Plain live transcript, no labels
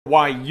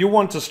why you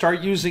want to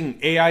start using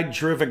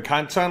AI-driven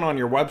content on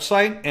your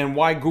website and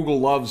why Google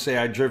loves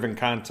AI-driven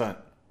content.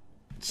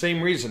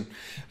 Same reason.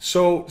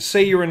 So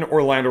say you're an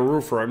Orlando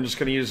roofer. I'm just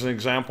going to use an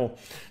example.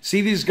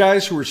 See these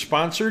guys who are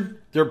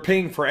sponsored? They're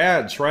paying for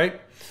ads, right?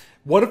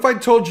 What if I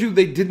told you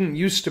they didn't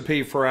used to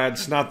pay for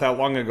ads not that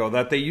long ago,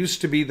 that they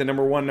used to be the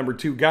number one, number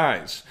two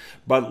guys?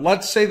 But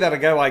let's say that a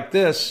guy like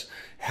this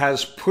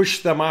has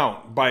pushed them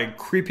out by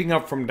creeping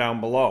up from down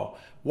below.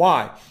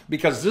 Why?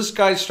 Because this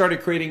guy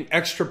started creating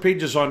extra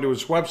pages onto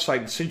his website.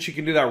 And since you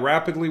can do that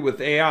rapidly with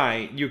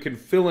AI, you can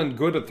fill in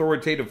good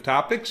authoritative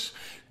topics.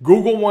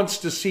 Google wants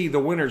to see the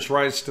winners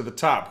rise to the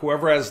top.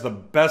 Whoever has the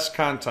best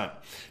content.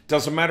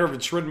 Doesn't matter if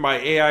it's written by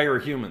AI or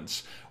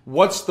humans.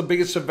 What's the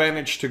biggest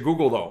advantage to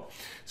Google though?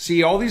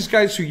 See, all these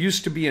guys who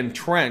used to be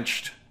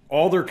entrenched,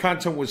 all their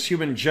content was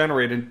human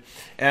generated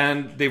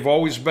and they've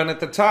always been at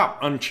the top,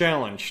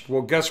 unchallenged.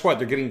 Well, guess what?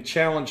 They're getting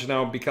challenged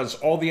now because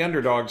all the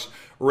underdogs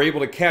are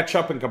able to catch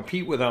up and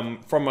compete with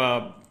them from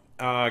a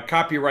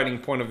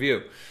copywriting point of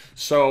view.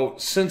 So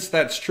since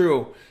that's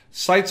true,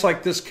 sites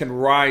like this can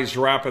rise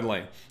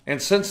rapidly.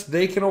 And since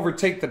they can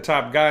overtake the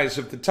top guys,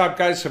 if the top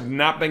guys have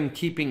not been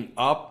keeping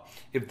up,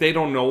 if they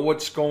don't know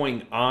what's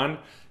going on,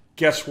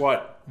 guess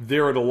what?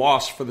 They're at a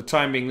loss for the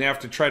time being. They have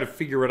to try to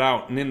figure it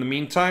out. And in the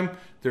meantime,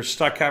 they're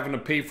stuck having to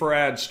pay for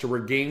ads to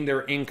regain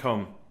their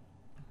income.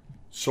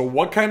 So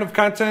what kind of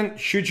content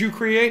should you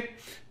create?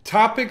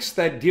 Topics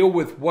that deal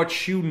with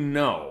what you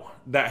know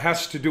that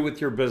has to do with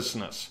your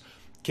business.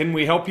 Can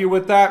we help you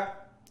with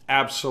that?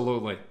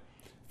 Absolutely.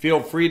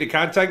 Feel free to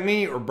contact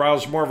me or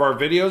browse more of our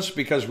videos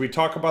because we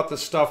talk about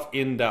this stuff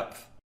in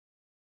depth.